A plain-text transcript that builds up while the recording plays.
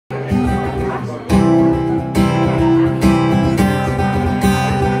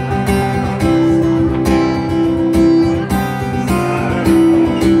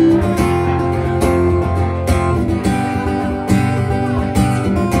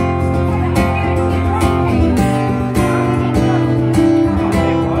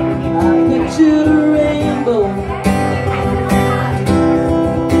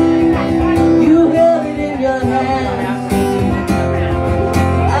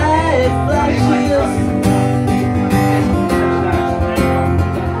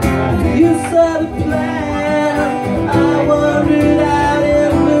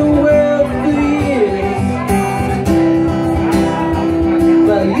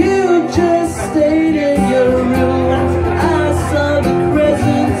stayed in your room. I saw the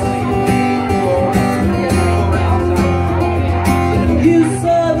crescents. You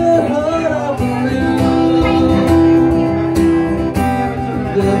saw the heart of the moon.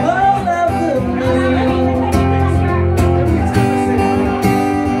 The heart of the moon.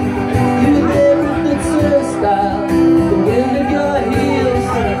 You there with the turnstile, the wind of your heels.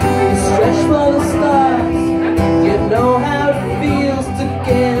 You stretch for the stars. You know how it feels to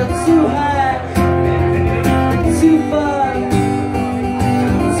get too high.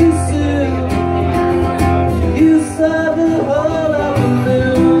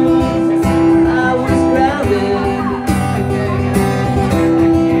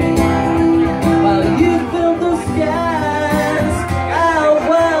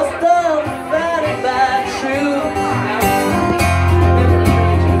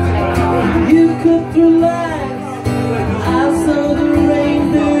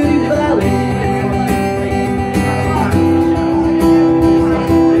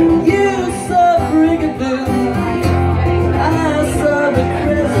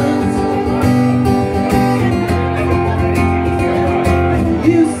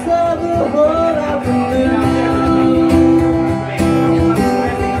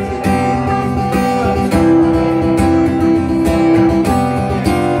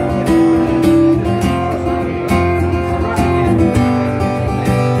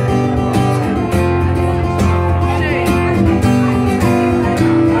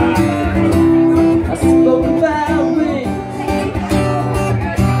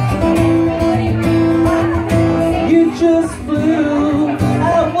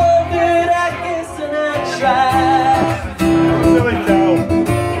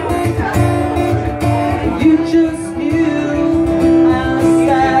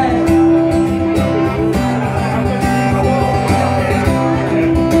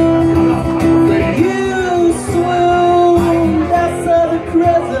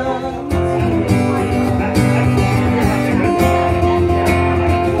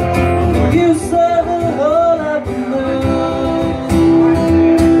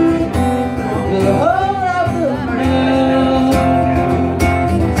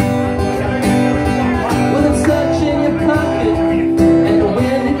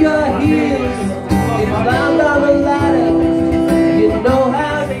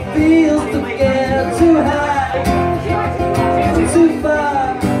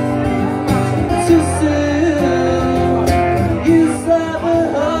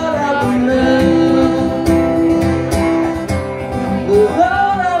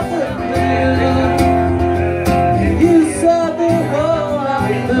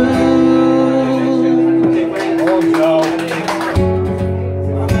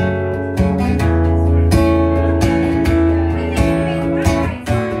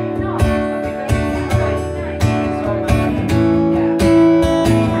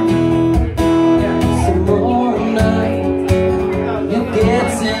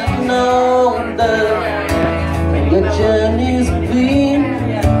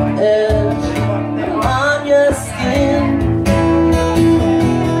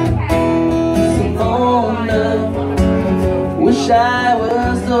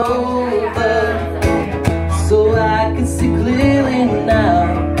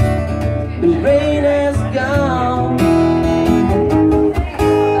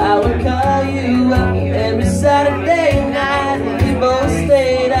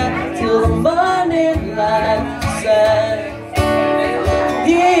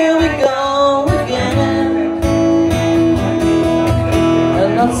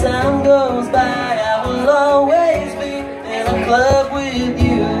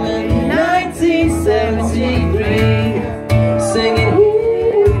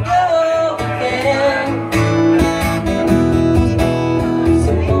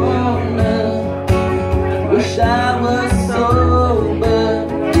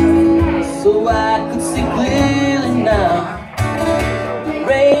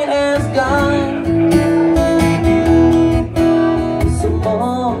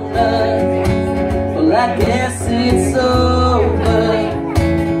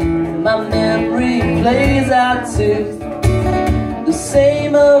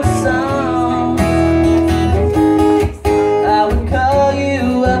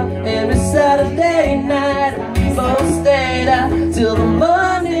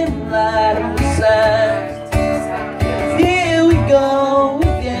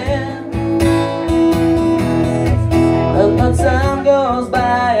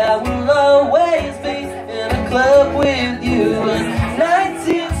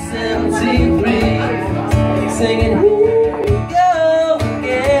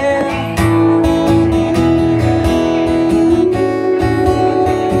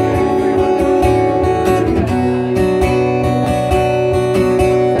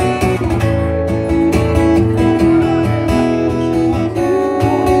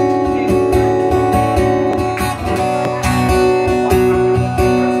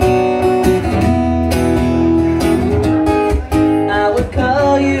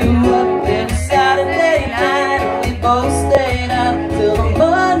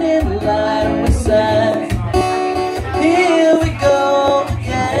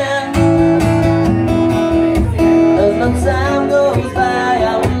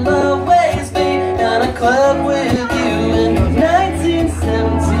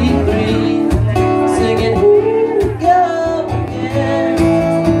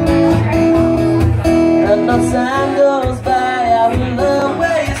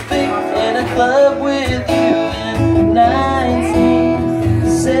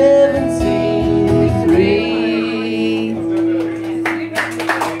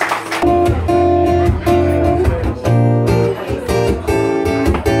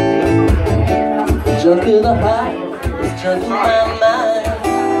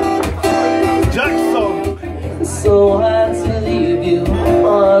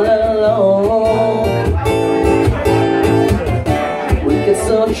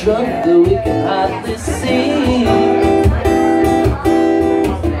 can hardly see.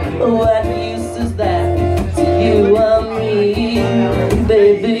 What use is that to you or me,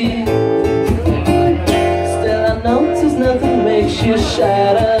 baby? Still I notice nothing makes you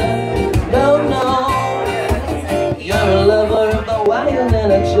shatter. No, no, you're a lover of the wild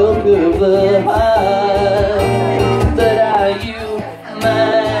and a joker of the heart. But are you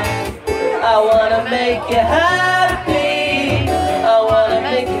mine? I wanna make you happy. I wanna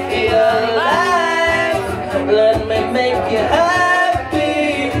make you feel alive. Let me make you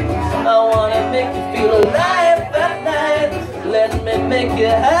happy. I wanna make you feel alive at night. Let me make you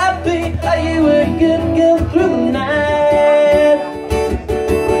happy. Are you a good girl through the night?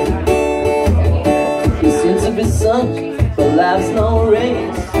 You seem to be sunk, but life's no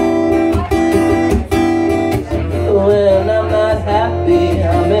race. When I'm not happy,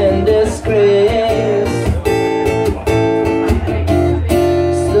 I'm in disgrace.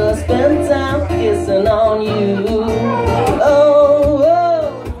 Still I spend time kissing on you. Oh,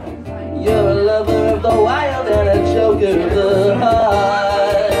 oh, you're a lover of the wild and a joker of the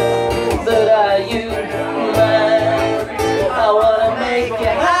heart. But are you mine? I wanna make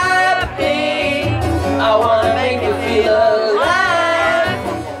you happy. I wanna make you feel alive.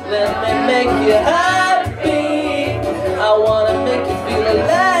 Let me make you happy. I wanna make you feel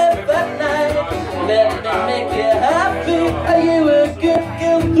alive at night. Let me make you happy. Are you a good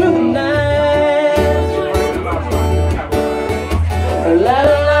girl through the night? La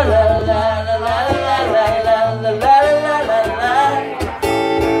la la la la la la la la la la la la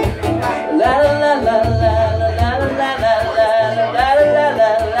la la la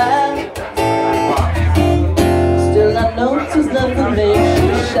la la. Still I notice nothing makes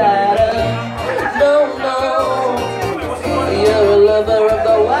you shatter. No, no, you're a lover of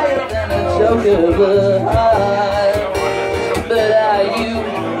the wild and a joker of the